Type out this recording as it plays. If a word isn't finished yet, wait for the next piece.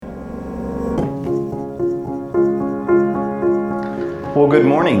Well, good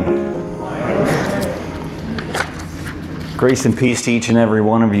morning. Grace and peace to each and every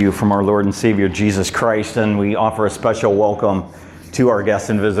one of you from our Lord and Savior Jesus Christ, and we offer a special welcome to our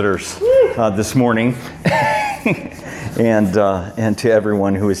guests and visitors this morning, and to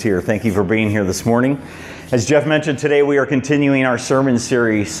everyone who is here. Thank you for being here this morning. As Jeff mentioned, today we are continuing our sermon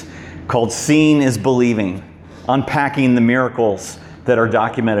series called Seeing is Believing, unpacking the miracles that are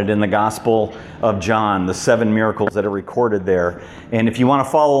documented in the Gospel of John, the 7 miracles that are recorded there. And if you want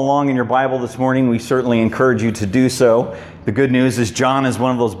to follow along in your Bible this morning, we certainly encourage you to do so. The good news is John is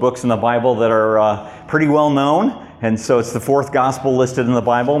one of those books in the Bible that are pretty well known. And so it's the 4th Gospel listed in the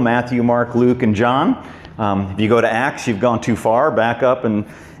Bible: Matthew, Mark, Luke, and John. If you go to Acts, you've gone too far. Back up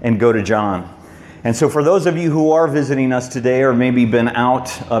and go to John. And so for those of you who are visiting us today, or maybe been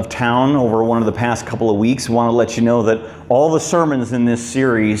out of town over one of the past couple of weeks, I want to let you know that all the sermons in this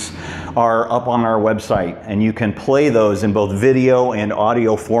series are up on our website, and you can play those in both video and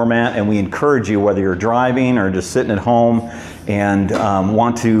audio format. And we encourage you, whether you're driving or just sitting at home and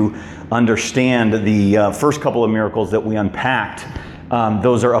want to understand the first couple of miracles that we unpacked,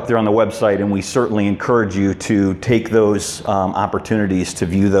 those are up there on the website, and we certainly encourage you to take those opportunities to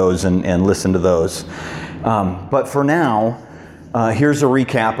view those and listen to those. But for now, here's a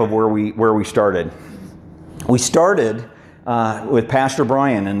recap of where we started. We started with Pastor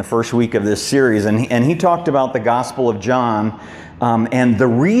Brian in the first week of this series, and he talked about the Gospel of John and the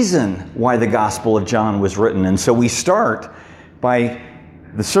reason why the Gospel of John was written. And so we start by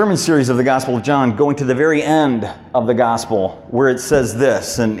the sermon series of the Gospel of John going to the very end of the Gospel, where it says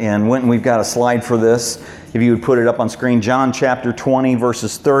this, and Winton, we've got a slide for this, if you would put it up on screen. John chapter 20,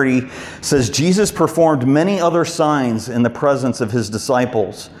 verses 30 says, Jesus performed many other signs in the presence of his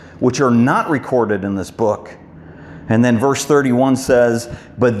disciples, which are not recorded in this book. And then verse 31 says,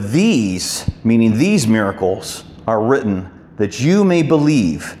 but these, meaning these miracles, are written that you may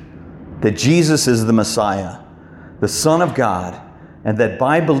believe that Jesus is the Messiah, the Son of God, and that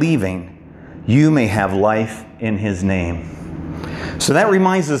by believing, you may have life in his name. So that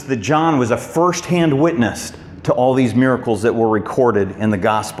reminds us that John was a first-hand witness to all these miracles that were recorded in the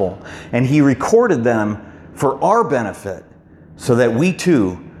gospel. And he recorded them for our benefit so that we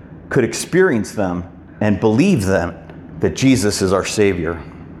too could experience them and believe them, that Jesus is our Savior.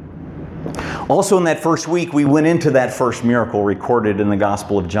 Also in that first week, we went into that first miracle recorded in the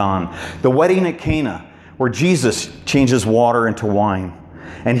Gospel of John, the wedding at Cana, where Jesus changes water into wine.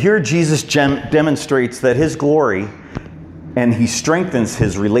 And here Jesus demonstrates that his glory, and he strengthens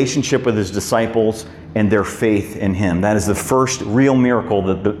his relationship with his disciples and their faith in him. That is the first real miracle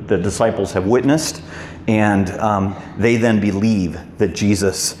that the disciples have witnessed, and they then believe that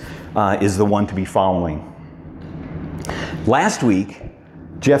Jesus is the one to be following. Last week,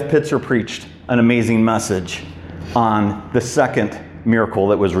 Jeff Pitzer preached an amazing message on the second miracle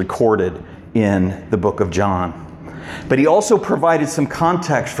that was recorded in the book of John. But he also provided some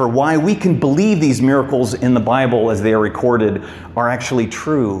context for why we can believe these miracles in the Bible as they are recorded are actually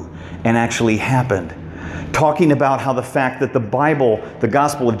true and actually happened. Talking about how the fact that the Bible, the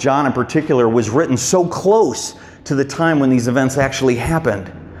Gospel of John in particular, was written so close to the time when these events actually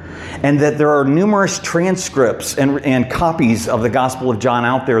happened. And that there are numerous transcripts and copies of the Gospel of John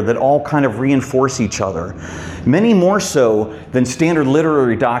out there that all kind of reinforce each other. Many more so than standard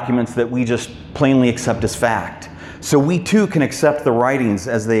literary documents that we just plainly accept as fact. So we too can accept the writings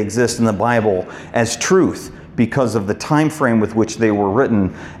as they exist in the Bible as truth because of the time frame with which they were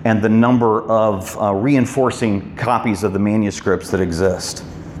written and the number of reinforcing copies of the manuscripts that exist.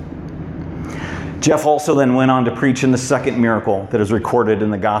 Jeff also then went on to preach in the second miracle that is recorded in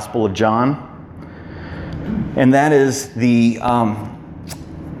the Gospel of John. And that is the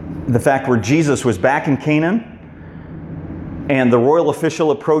fact where Jesus was back in Canaan, and the royal official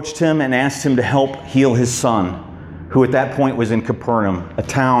approached him and asked him to help heal his son, who at that point was in Capernaum, a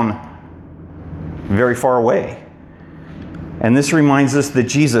town very far away. And this reminds us that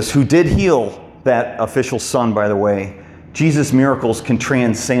Jesus, who did heal that official's son, by the way, Jesus' miracles can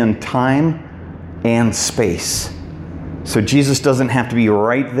transcend time and space. So Jesus doesn't have to be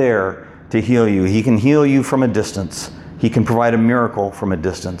right there to heal you. He can heal you from a distance. He can provide a miracle from a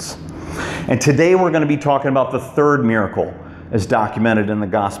distance. And today we're going to be talking about the third miracle as documented in the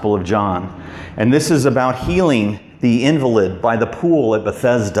Gospel of John. And this is about healing the invalid by the pool at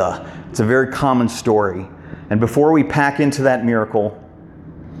Bethesda. It's a very common story. And before we pack into that miracle,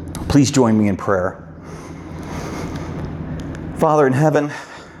 please join me in prayer. Father in heaven,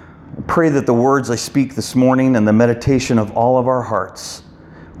 I pray that the words I speak this morning and the meditation of all of our hearts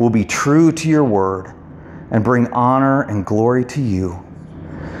will be true to your word and bring honor and glory to you,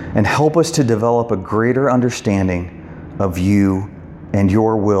 and help us to develop a greater understanding of you and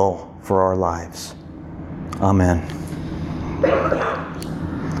your will for our lives. Amen.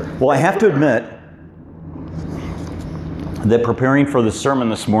 Well, I have to admit that preparing for the sermon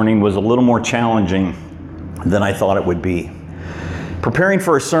this morning was a little more challenging than I thought it would be. Preparing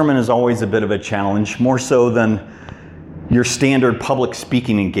for a sermon is always a bit of a challenge, more so than your standard public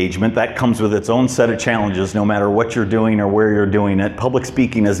speaking engagement. That comes with its own set of challenges, no matter what you're doing or where you're doing it. Public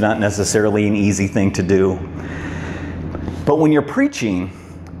speaking is not necessarily an easy thing to do. But when you're preaching,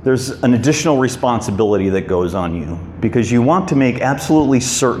 there's an additional responsibility that goes on you, because you want to make absolutely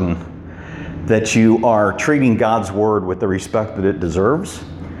certain that you are treating God's word with the respect that it deserves,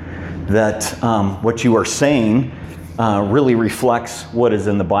 that what you are saying really reflects what is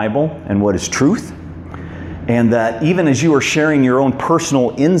in the Bible and what is truth, and that even as you are sharing your own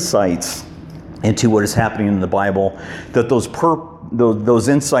personal insights into what is happening in the Bible, that those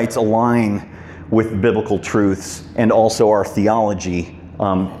insights align with biblical truths and also our theology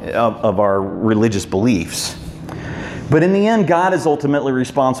of our religious beliefs. But in the end, God is ultimately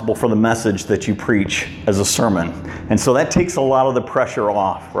responsible for the message that you preach as a sermon. And so that takes a lot of the pressure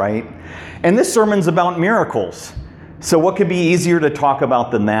off, right? And this sermon's about miracles. So what could be easier to talk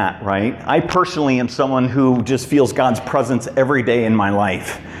about than that, right? I personally am someone who just feels God's presence every day in my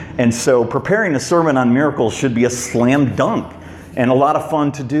life. And so preparing a sermon on miracles should be a slam dunk and a lot of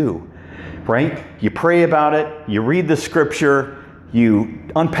fun to do, right? You pray about it, you read the scripture, you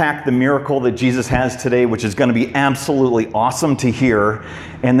unpack the miracle that Jesus has today, which is going to be absolutely awesome to hear,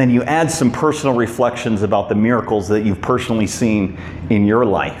 and then you add some personal reflections about the miracles that you've personally seen in your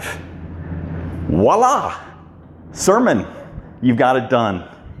life. Voila! Sermon. You've got it done.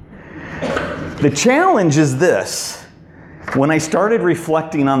 The challenge is this. When I started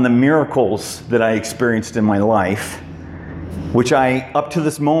reflecting on the miracles that I experienced in my life, which I, up to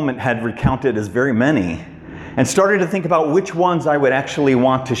this moment, had recounted as very many, and started to think about which ones I would actually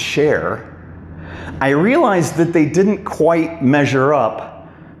want to share, I realized that they didn't quite measure up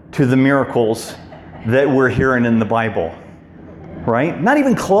to the miracles that we're hearing in the Bible, right? Not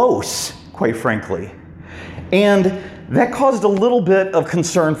even close, quite frankly. And that caused a little bit of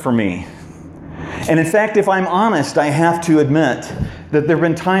concern for me. And in fact, if I'm honest, I have to admit that there have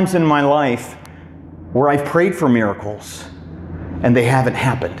been times in my life where I've prayed for miracles and they haven't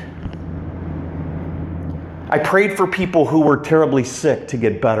happened. I prayed for people who were terribly sick to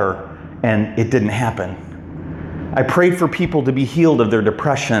get better, and it didn't happen. I prayed for people to be healed of their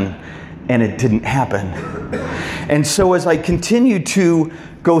depression, and it didn't happen. And so as I continued to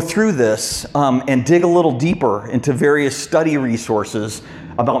go through this and dig a little deeper into various study resources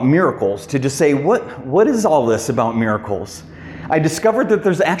about miracles, to just say, what is all this about miracles? I discovered that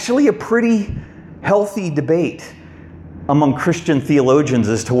there's actually a pretty healthy debate among Christian theologians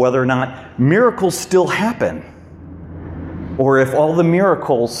as to whether or not miracles still happen, or if all the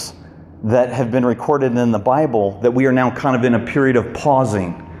miracles that have been recorded in the Bible, that we are now kind of in a period of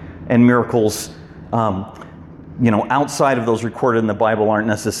pausing, and miracles outside of those recorded in the Bible aren't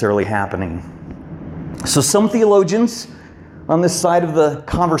necessarily happening. So some theologians on this side of the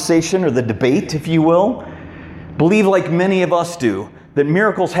conversation, or the debate, if you will, believe, like many of us do, that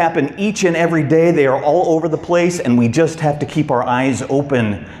miracles happen each and every day. They are all over the place, and we just have to keep our eyes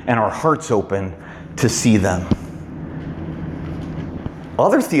open and our hearts open to see them.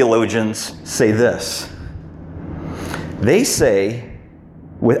 Other theologians say this. They say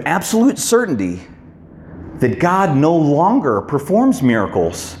with absolute certainty that God no longer performs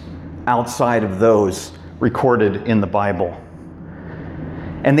miracles outside of those recorded in the Bible.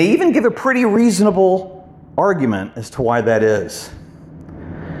 And they even give a pretty reasonable argument as to why that is.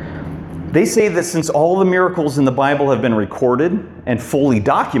 They say that since all the miracles in the Bible have been recorded and fully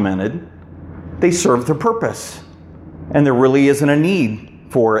documented, they serve their purpose. And there really isn't a need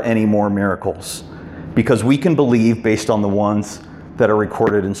for any more miracles, because we can believe based on the ones that are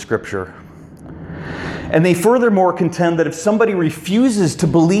recorded in Scripture. And they furthermore contend that if somebody refuses to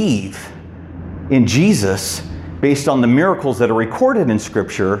believe in Jesus based on the miracles that are recorded in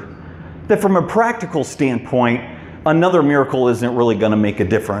Scripture, that from a practical standpoint, another miracle isn't really going to make a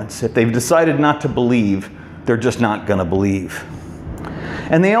difference. If they've decided not to believe, they're just not going to believe.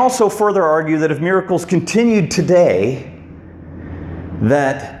 And they also further argue that if miracles continued today,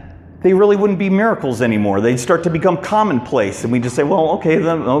 that they really wouldn't be miracles anymore. They'd start to become commonplace, and we just say, well, okay,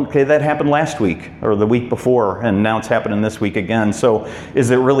 that happened last week or the week before, and now it's happening this week again. So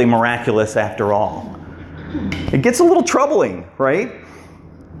is it really miraculous after all? It gets a little troubling, right?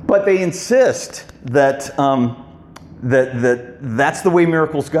 But they insist that that's the way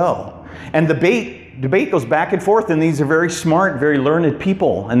miracles go. And the debate Debate goes back and forth, and these are very smart, very learned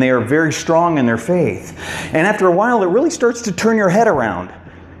people, and they are very strong in their faith. And after a while, it really starts to turn your head around.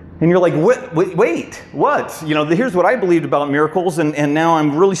 And you're like, wait, what? Here's what I believed about miracles, and now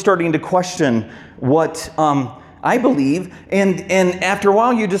I'm really starting to question what I believe. And after a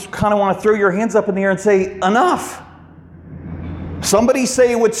while, you just kind of want to throw your hands up in the air and say, enough. Somebody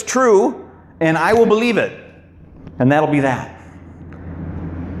say what's true, and I will believe it. And that'll be that.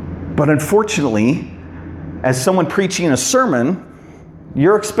 But unfortunately, as someone preaching a sermon,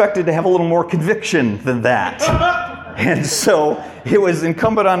 you're expected to have a little more conviction than that. And so it was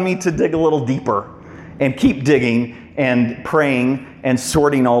incumbent on me to dig a little deeper and keep digging and praying and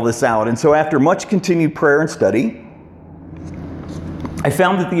sorting all this out. And so after much continued prayer and study, I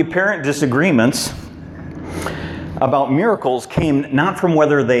found that the apparent disagreements about miracles came not from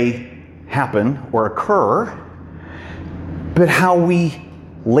whether they happen or occur, but how we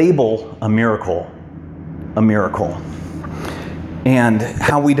label a miracle, and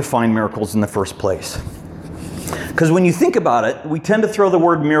how we define miracles in the first place. Because when you think about it, we tend to throw the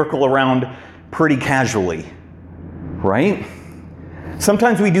word miracle around pretty casually, right?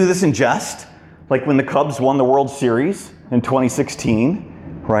 Sometimes we do this in jest, like when the Cubs won the World Series in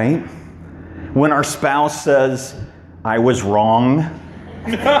 2016, right? When our spouse says, I was wrong.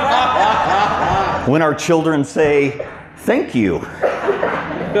 When our children say, thank you.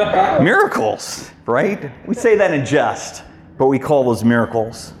 Miracles, right? We say that in jest, but we call those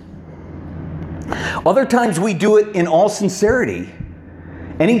miracles. Other times we do it in all sincerity.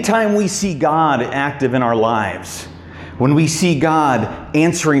 Anytime we see God active in our lives, when we see God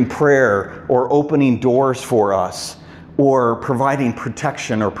answering prayer or opening doors for us or providing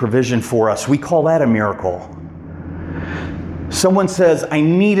protection or provision for us, we call that a miracle. Someone says, I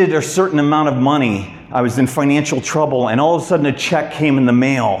needed a certain amount of money. I was in financial trouble, and all of a sudden a check came in the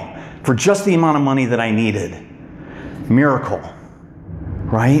mail for just the amount of money that I needed. Miracle,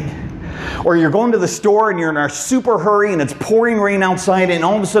 right? Or you're going to the store and you're in a super hurry and it's pouring rain outside, and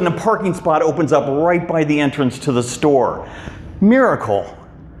all of a sudden a parking spot opens up right by the entrance to the store. Miracle,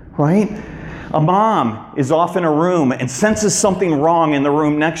 right? A mom is off in a room and senses something wrong in the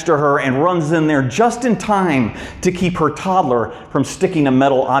room next to her and runs in there just in time to keep her toddler from sticking a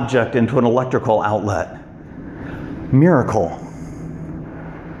metal object into an electrical outlet. Miracle.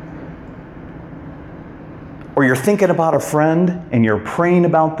 Or you're thinking about a friend and you're praying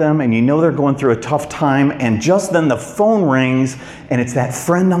about them and you know they're going through a tough time, and just then the phone rings and it's that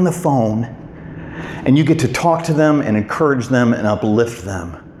friend on the phone, and you get to talk to them and encourage them and uplift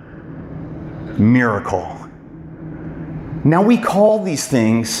them. Miracle. Now we call these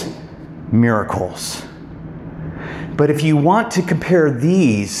things miracles. But if you want to compare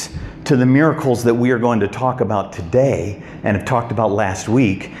these to the miracles that we are going to talk about today and have talked about last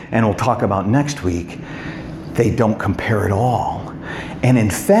week and we'll talk about next week, they don't compare at all. And in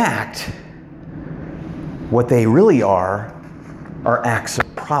fact, what they really are acts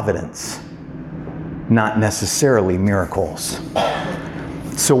of providence, not necessarily miracles.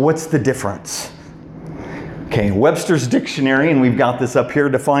 So what's the difference? Okay, Webster's Dictionary, and we've got this up here,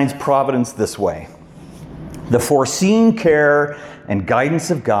 defines providence this way: the foreseen care and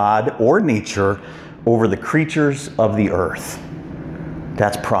guidance of God or nature over the creatures of the earth.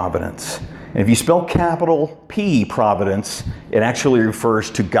 That's providence. And if you spell capital P, providence, it actually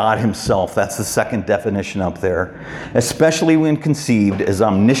refers to God himself. That's the second definition up there. Especially when conceived as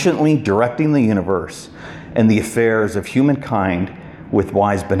omnisciently directing the universe and the affairs of humankind with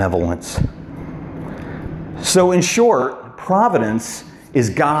wise benevolence. So in short, providence is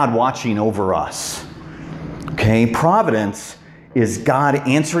God watching over us. Okay, providence is God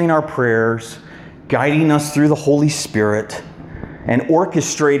answering our prayers, guiding us through the Holy Spirit, and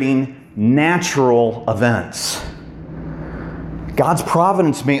orchestrating natural events. God's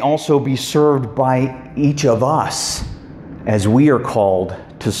providence may also be served by each of us as we are called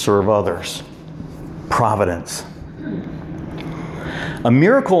to serve others. Providence. A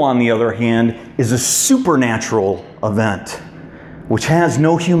miracle, on the other hand, is a supernatural event which has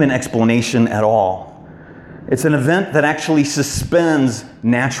no human explanation at all. It's an event that actually suspends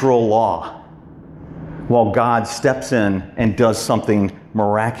natural law while God steps in and does something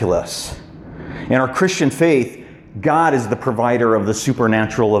miraculous. In our Christian faith, God is the provider of the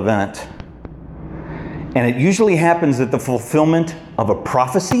supernatural event. And it usually happens at the fulfillment of a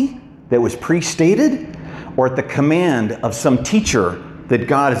prophecy that was pre-stated, or at the command of some teacher that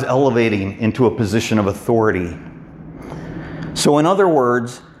God is elevating into a position of authority. So in other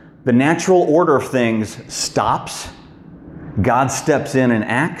words, the natural order of things stops, God steps in and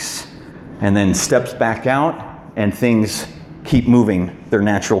acts, and then steps back out, and things keep moving their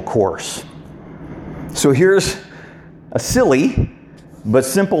natural course. So here's a silly but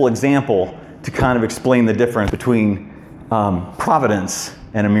simple example to kind of explain the difference between providence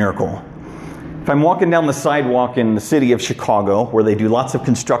and a miracle. If I'm walking down the sidewalk in the city of Chicago, where they do lots of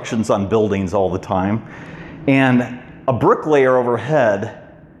constructions on buildings all the time, and a bricklayer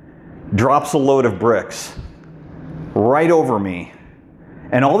overhead drops a load of bricks right over me,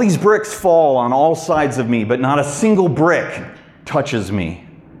 and all these bricks fall on all sides of me, but not a single brick touches me.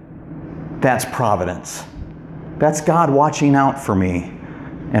 That's providence. That's God watching out for me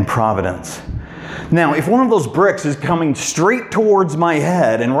and providence. Now, if one of those bricks is coming straight towards my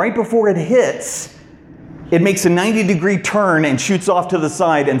head, and right before it hits, it makes a 90-degree turn and shoots off to the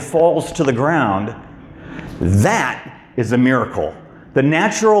side and falls to the ground, that is a miracle. The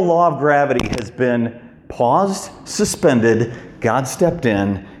natural law of gravity has been paused, suspended, God stepped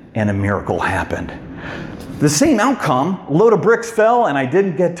in, and a miracle happened. The same outcome, a load of bricks fell and I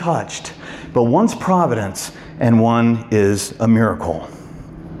didn't get touched. But one's providence and one is a miracle.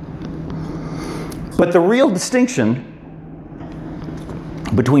 But the real distinction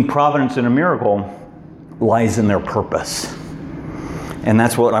between providence and a miracle lies in their purpose. And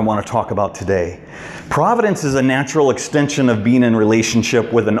that's what I want to talk about today. Providence is a natural extension of being in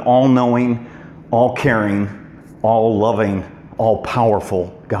relationship with an all-knowing, all-caring, all-loving,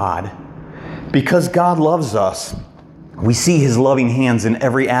 all-powerful God. Because God loves us, we see His loving hands in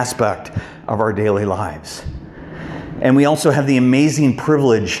every aspect of our daily lives. And we also have the amazing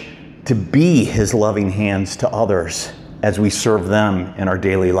privilege to be His loving hands to others as we serve them in our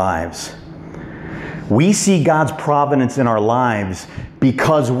daily lives. We see God's providence in our lives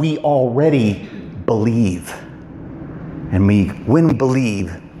because we already believe. And when we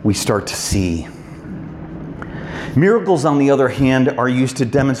believe, we start to see. Miracles, on the other hand, are used to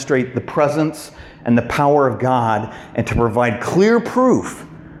demonstrate the presence and the power of God and to provide clear proof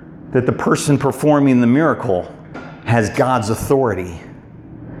that the person performing the miracle has God's authority.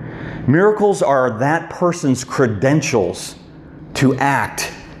 Miracles are that person's credentials to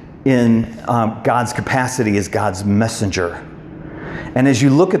act in God's capacity as God's messenger. And as you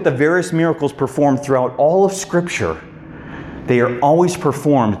look at the various miracles performed throughout all of Scripture, they are always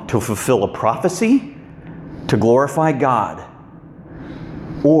performed to fulfill a prophecy, to glorify God,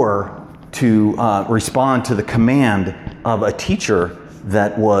 or to respond to the command of a teacher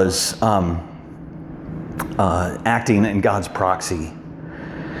that was acting in God's proxy.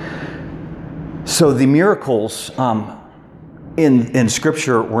 So the miracles in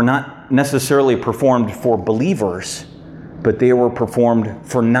Scripture were not necessarily performed for believers, but they were performed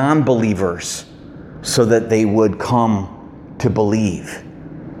for non-believers so that they would come to believe.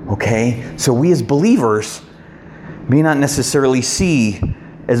 Okay? So we as believers may not necessarily see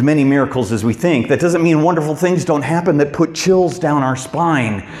as many miracles as we think. That doesn't mean wonderful things don't happen that put chills down our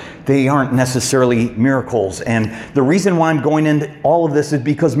spine. They aren't necessarily miracles. And the reason why I'm going into all of this is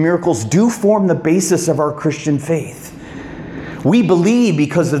because miracles do form the basis of our Christian faith. We believe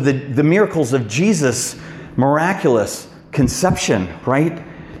because of the miracles of Jesus' miraculous conception, right?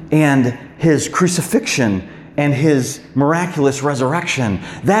 And His crucifixion and His miraculous resurrection.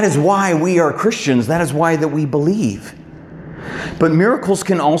 That is why we are Christians. That is why that we believe. But miracles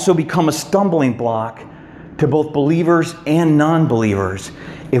can also become a stumbling block to both believers and non-believers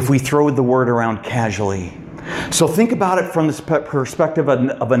if we throw the word around casually. So think about it from the perspective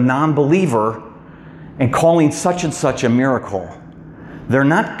of a non-believer and calling such and such a miracle. They're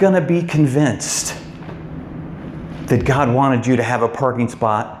not going to be convinced that God wanted you to have a parking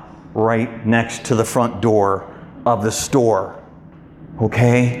spot right next to the front door of the store.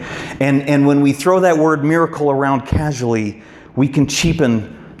 Okay? And when we throw that word miracle around casually, we can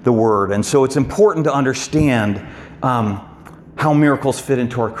cheapen the word. And so it's important to understand how miracles fit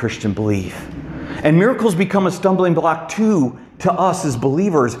into our Christian belief. And miracles become a stumbling block too to us as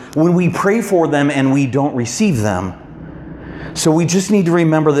believers when we pray for them and we don't receive them. So we just need to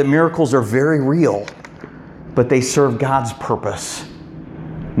remember that miracles are very real, but they serve God's purpose,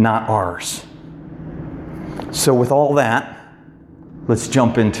 not ours. So with all that, let's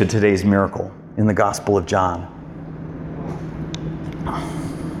jump into today's miracle in the Gospel of John.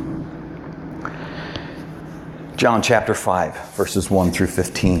 John chapter 5, verses 1 through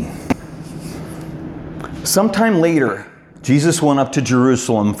 15. Sometime later, Jesus went up to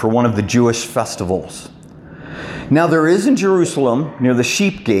Jerusalem for one of the Jewish festivals. Now there is in Jerusalem, near the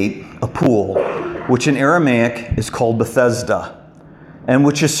Sheep Gate, a pool, which in Aramaic is called Bethesda, and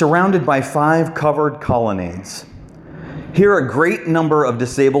which is surrounded by 5 covered colonnades. Here a great number of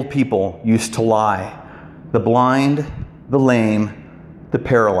disabled people used to lie: the blind, the lame, the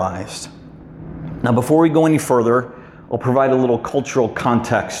paralyzed. Now before we go any further, I'll provide a little cultural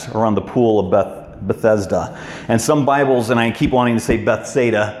context around the pool of Bethesda. And some Bibles, and I keep wanting to say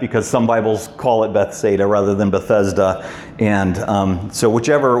Bethsaida because some Bibles call it Bethsaida rather than Bethesda. And so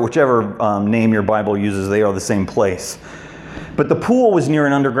whichever name your Bible uses, they are the same place. But the pool was near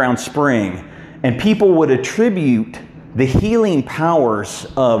an underground spring, and people would attribute the healing powers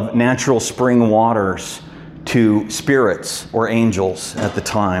of natural spring waters to spirits or angels at the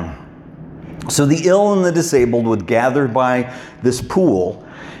time. So the ill and the disabled would gather by this pool,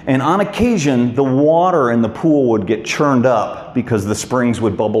 and on occasion the water in the pool would get churned up because the springs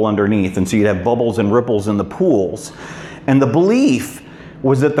would bubble underneath, and so you'd have bubbles and ripples in the pools. And the belief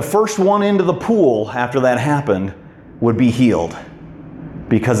was that the first one into the pool after that happened would be healed,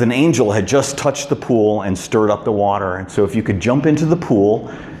 because an angel had just touched the pool and stirred up the water. And so if you could jump into the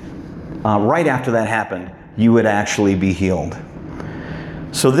pool right after that happened, you would actually be healed.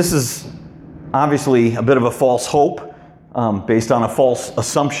 So this is obviously a bit of a false hope based on a false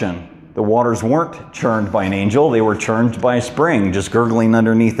assumption. The waters weren't churned by an angel, they were churned by a spring just gurgling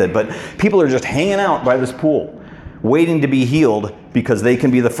underneath it. But people are just hanging out by this pool, waiting to be healed because they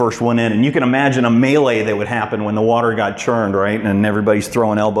can be the first one in. And you can imagine a melee that would happen when the water got churned, right? And everybody's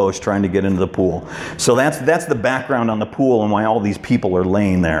throwing elbows trying to get into the pool. So that's the background on the pool and why all these people are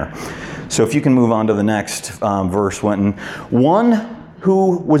laying there. So if you can move on to the next verse, Winton. One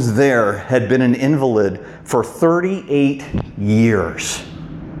who was there had been an invalid for 38 years.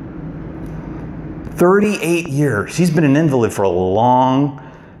 38 years. He's been an invalid for a long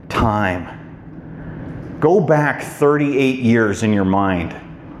time. Go back 38 years in your mind.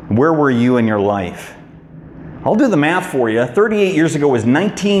 Where were you in your life? I'll do the math for you. 38 years ago was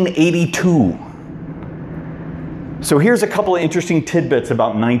 1982. So here's a couple of interesting tidbits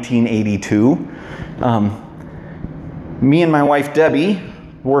about 1982. Me and my wife Debbie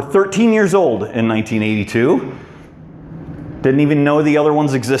were 13 years old in 1982. Didn't even know the other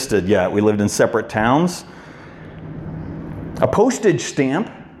ones existed yet. We lived in separate towns. A postage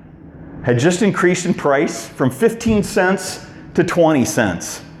stamp had just increased in price from 15 cents to 20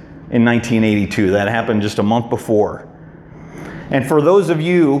 cents in 1982. That happened just a month before. And for those of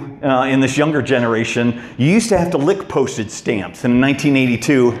you in this younger generation, you used to have to lick postage stamps. And in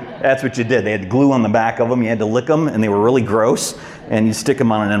 1982, that's what you did. They had glue on the back of them. You had to lick them, and they were really gross. And you stick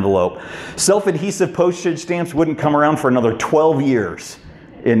them on an envelope. Self-adhesive postage stamps wouldn't come around for another 12 years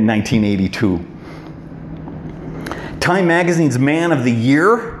in 1982. Time Magazine's Man of the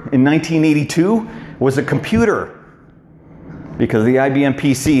Year in 1982 was a computer, because the IBM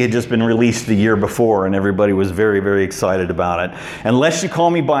PC had just been released the year before and everybody was very, very excited about it. Unless you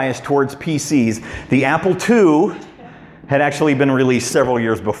call me biased towards PCs, the Apple II had actually been released several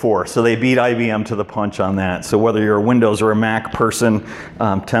years before, so they beat IBM to the punch on that. So whether you're a Windows or a Mac person,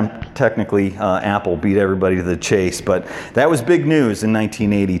 technically Apple beat everybody to the chase, but that was big news in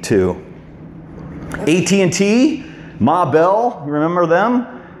 1982. AT&T, Ma Bell, you remember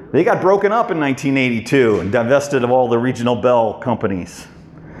them? They got broken up in 1982 and divested of all the regional Bell companies.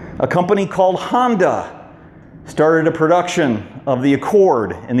 A company called Honda started a production of the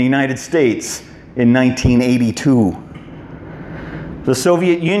Accord in the United States in 1982. The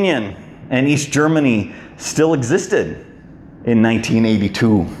Soviet Union and East Germany still existed in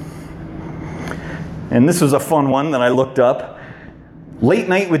 1982. And this was a fun one that I looked up. Late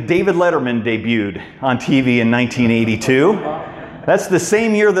Night with David Letterman debuted on TV in 1982. That's the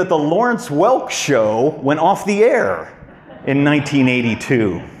same year that the Lawrence Welk Show went off the air in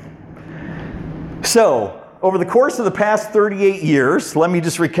 1982. So, over the course of the past 38 years, let me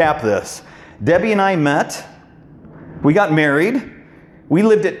just recap this. Debbie and I met, we got married, we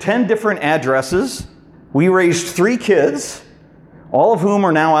lived at 10 different addresses, we raised 3 kids, all of whom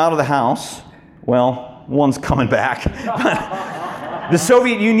are now out of the house. Well, one's coming back. The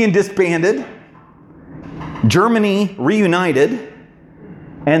Soviet Union disbanded, Germany reunited,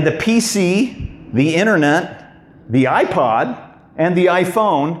 and the PC, the internet, the iPod, and the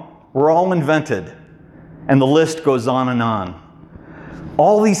iPhone were all invented. And the list goes on and on.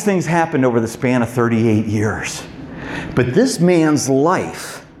 All these things happened over the span of 38 years. But this man's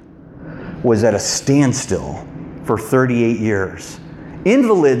life was at a standstill for 38 years.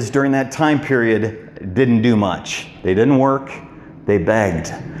 Invalids during that time period didn't do much. They didn't work, they begged.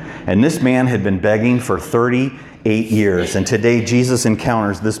 And this man had been begging for 38 years. And today Jesus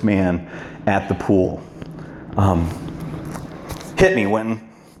encounters this man at the pool. Hit me, Winton.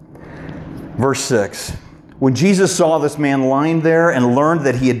 Verse 6. When Jesus saw this man lying there and learned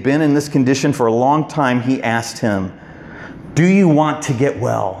that he had been in this condition for a long time, he asked him, "Do you want to get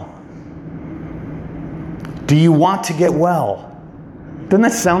well?" Do you want to get well? Doesn't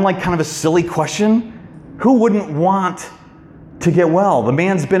that sound like kind of a silly question? Who wouldn't want to get well. The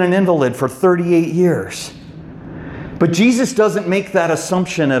man's been an invalid for 38 years. But Jesus doesn't make that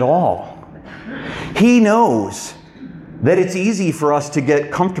assumption at all. He knows that it's easy for us to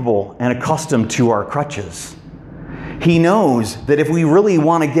get comfortable and accustomed to our crutches. He knows that if we really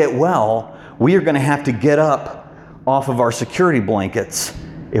want to get well, we are going to have to get up off of our security blankets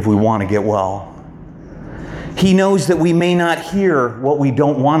if we want to get well. He knows that we may not hear what we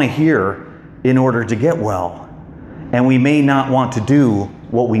don't want to hear in order to get well. And we may not want to do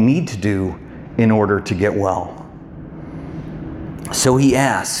what we need to do in order to get well. So he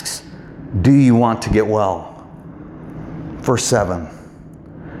asks, do you want to get well? Verse 7.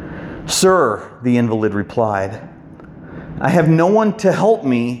 Sir, the invalid replied, I have no one to help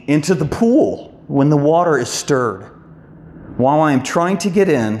me into the pool when the water is stirred. While I am trying to get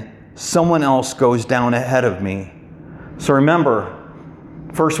in, someone else goes down ahead of me. So remember,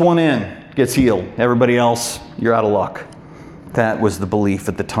 first one in gets healed. Everybody else, you're out of luck. That was the belief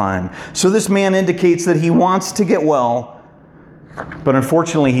at the time. So this man indicates that he wants to get well, but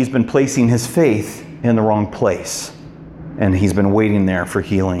unfortunately he's been placing his faith in the wrong place, and he's been waiting there for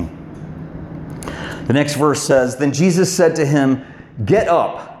healing. The next verse says, Then Jesus said to him, Get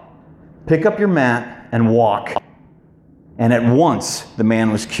up, pick up your mat, and walk. And at once the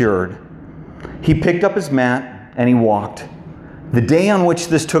man was cured. He picked up his mat and he walked. The day on which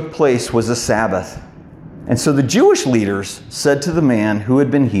this took place was a Sabbath. And so the Jewish leaders said to the man who had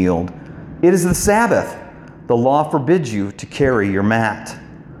been healed, It is the Sabbath. The law forbids you to carry your mat.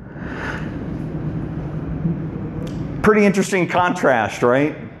 Pretty interesting contrast,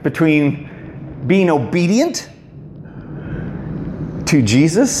 right? Between being obedient to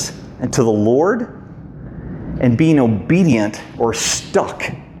Jesus and to the Lord, and being obedient or stuck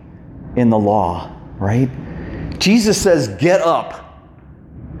in the law, right? Jesus says, get up.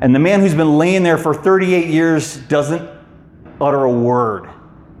 And the man who's been laying there for 38 years doesn't utter a word.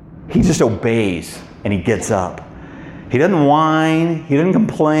 He just obeys and he gets up. He doesn't whine. He didn't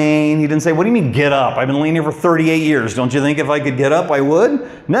complain. He didn't say, what do you mean get up? I've been laying here for 38 years. Don't you think if I could get up, I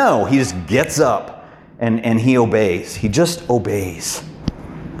would? No, he just gets up and he obeys. He just obeys.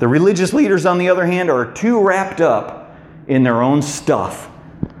 The religious leaders, on the other hand, are too wrapped up in their own stuff,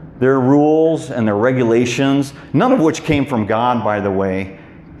 their rules and their regulations, none of which came from God, by the way,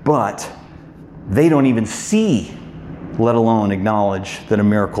 but they don't even see, let alone acknowledge that a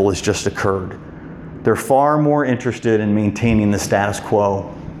miracle has just occurred. They're far more interested in maintaining the status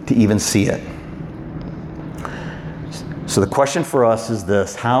quo to even see it. So the question for us is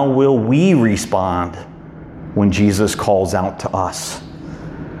this: how will we respond when Jesus calls out to us?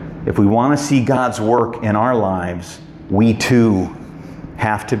 If we want to see God's work in our lives, we too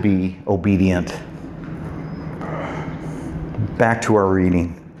have to be obedient. Back to our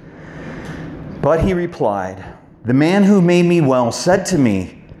reading. But he replied, The man who made me well said to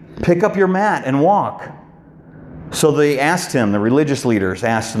me, Pick up your mat and walk. So they asked him, the religious leaders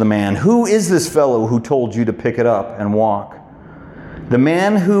asked the man, Who is this fellow who told you to pick it up and walk? The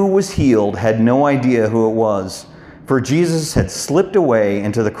man who was healed had no idea who it was, for Jesus had slipped away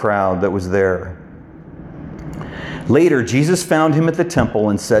into the crowd that was there. Later, Jesus found him at the temple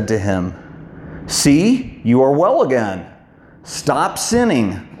and said to him, See, you are well again. Stop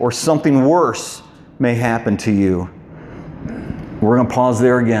sinning, or something worse may happen to you. We're going to pause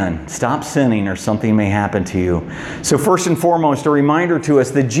there again. Stop sinning, or something may happen to you. So first and foremost, a reminder to us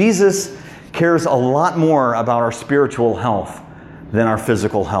that Jesus cares a lot more about our spiritual health than our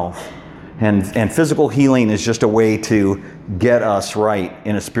physical health. And physical healing is just a way to get us right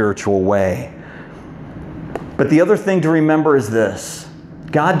in a spiritual way. But the other thing to remember is this: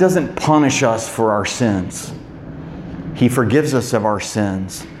 God doesn't punish us for our sins. He forgives us of our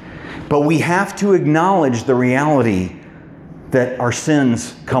sins. But we have to acknowledge the reality that our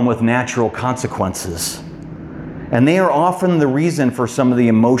sins come with natural consequences. And they are often the reason for some of the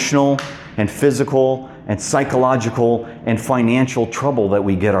emotional and physical and psychological and financial trouble that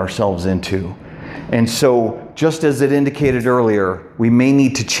we get ourselves into. And so, just as it indicated earlier, we may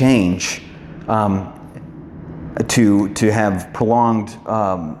need to change to have prolonged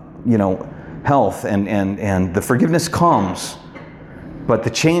health, and the forgiveness comes, but the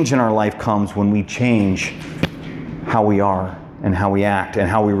change in our life comes when we change how we are and how we act and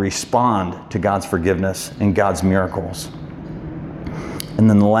how we respond to God's forgiveness and God's miracles. And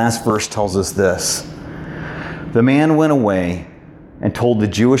then the last verse tells us this: the man went away and told the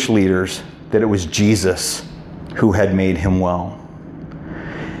Jewish leaders that it was Jesus who had made him well.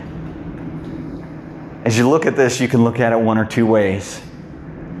 As you look at this, you can look at it one or two ways.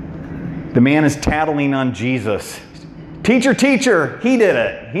 The man is tattling on Jesus. Teacher, teacher, he did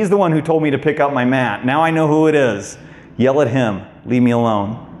it. He's the one who told me to pick up my mat. Now I know who it is. Yell at him. Leave me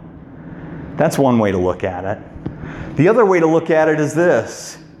alone. That's one way to look at it. The other way to look at it is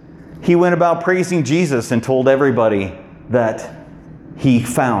this. He went about praising Jesus and told everybody that he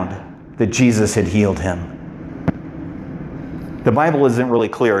found that Jesus had healed him. The Bible isn't really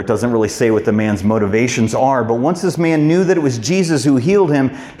clear. It doesn't really say what the man's motivations are. But once this man knew that it was Jesus who healed him,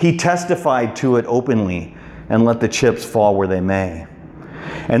 he testified to it openly and let the chips fall where they may.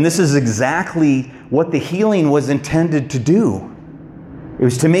 And this is exactly what the healing was intended to do. It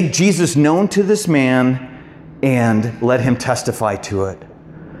was to make Jesus known to this man and let him testify to it.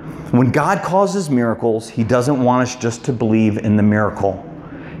 When God causes miracles, he doesn't want us just to believe in the miracle.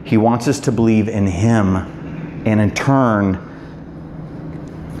 He wants us to believe in him and in turn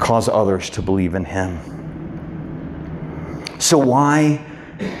cause others to believe in him. So why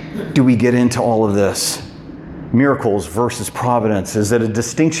do we get into all of this? Miracles versus providence. Is it a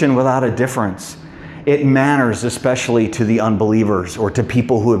distinction without a difference? It matters especially to the unbelievers or to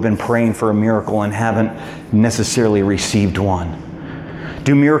people who have been praying for a miracle and haven't necessarily received one.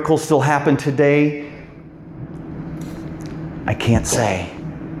 Do miracles still happen today? I can't say.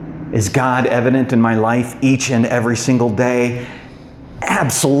 Is God evident in my life each and every single day?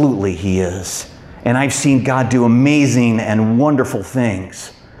 Absolutely he is. And I've seen God do amazing and wonderful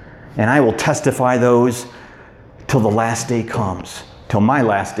things. And I will testify those till the last day comes. Till my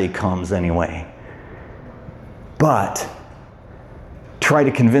last day comes anyway. But try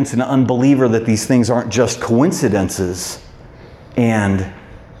to convince an unbeliever that these things aren't just coincidences and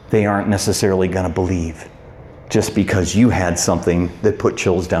they aren't necessarily going to believe just because you had something that put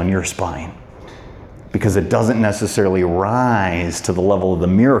chills down your spine. Because it doesn't necessarily rise to the level of the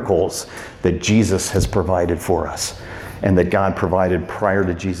miracles that Jesus has provided for us and that God provided prior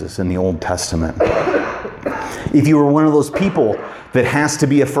to Jesus in the Old Testament. If you were one of those people that has to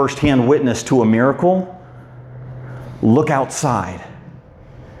be a first-hand witness to a miracle, look outside.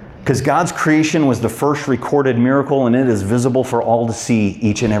 Because God's creation was the first recorded miracle and it is visible for all to see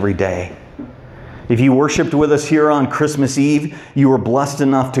each and every day. If you worshiped with us here on Christmas Eve, you were blessed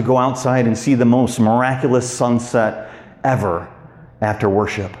enough to go outside and see the most miraculous sunset ever after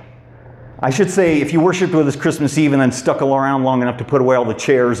worship. I should say, if you worshiped with us Christmas Eve and then stuck around long enough to put away all the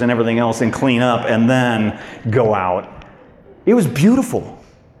chairs and everything else and clean up and then go out, it was beautiful.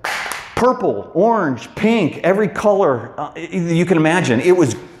 Purple, orange, pink, every color you can imagine. It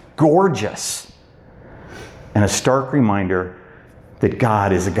was gorgeous. And a stark reminder that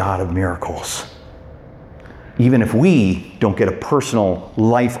God is a God of miracles. Even if we don't get a personal,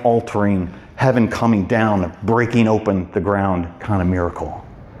 life-altering, heaven coming down, breaking open the ground kind of miracle.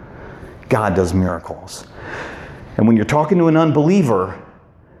 God does miracles. And when you're talking to an unbeliever,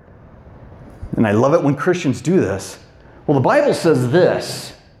 and I love it when Christians do this, well, the Bible says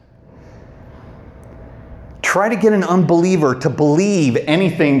this. Try to get an unbeliever to believe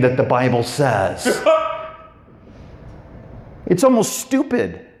anything that the Bible says. It's almost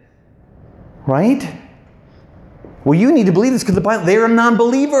stupid, right? Well, you need to believe this because the Bible, they're a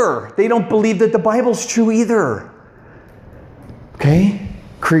non-believer. They don't believe that the Bible's true either. Okay?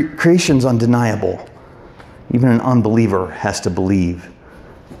 Creation's undeniable. Even an unbeliever has to believe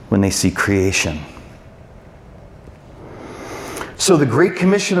when they see creation. So the Great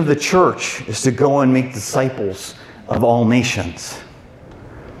Commission of the church is to go and make disciples of all nations.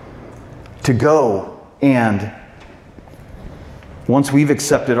 To go and, once we've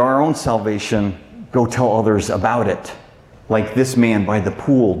accepted our own salvation, go tell others about it, like this man by the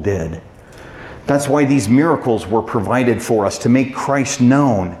pool did. That's why these miracles were provided for us, to make Christ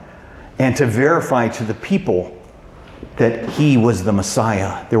known and to verify to the people that he was the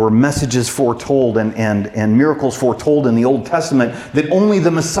Messiah. There were messages foretold and miracles foretold in the Old Testament that only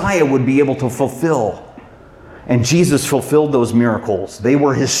the Messiah would be able to fulfill. And Jesus fulfilled those miracles. They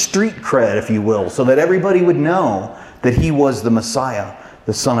were his street cred, if you will, so that everybody would know that he was the Messiah,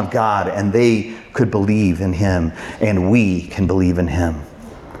 the Son of God, and they could believe in him, and we can believe in him.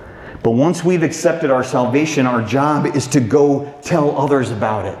 But once we've accepted our salvation, our job is to go tell others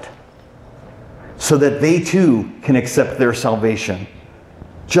about it, so that they too can accept their salvation,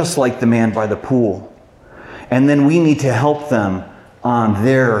 just like the man by the pool. And then we need to help them on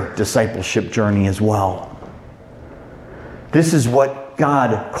their discipleship journey as well. This is what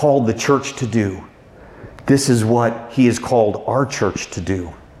God called the church to do. This is what he has called our church to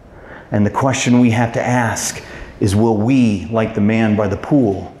do. And the question we have to ask is, will we, like the man by the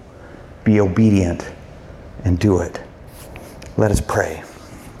pool, be obedient and do it? Let us pray.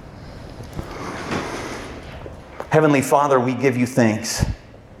 Heavenly Father, we give you thanks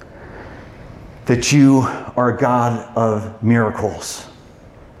that you are a God of miracles.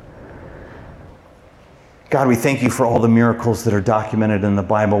 God, we thank you for all the miracles that are documented in the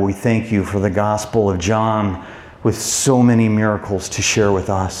Bible. We thank you for the Gospel of John with so many miracles to share with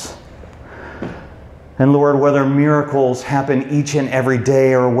us. And Lord, whether miracles happen each and every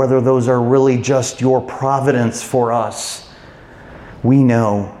day or whether those are really just your providence for us, we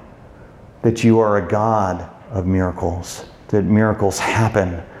know that you are a God of miracles, that miracles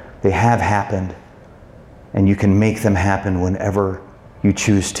happen, they have happened, and you can make them happen whenever you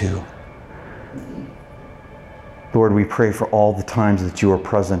choose to. Lord, we pray for all the times that you are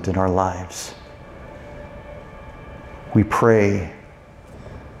present in our lives. We pray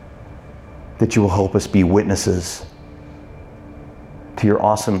that you will help us be witnesses to your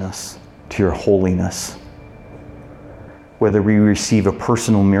awesomeness, to your holiness. Whether we receive a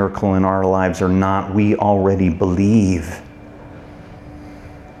personal miracle in our lives or not, we already believe.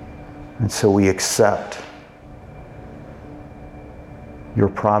 And so we accept your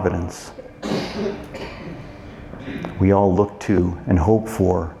providence. We all look to and hope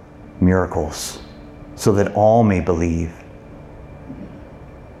for miracles so that all may believe.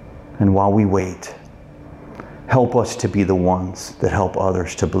 And while we wait, help us to be the ones that help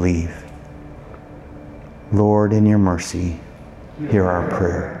others to believe. Lord, in your mercy, hear our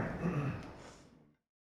prayer.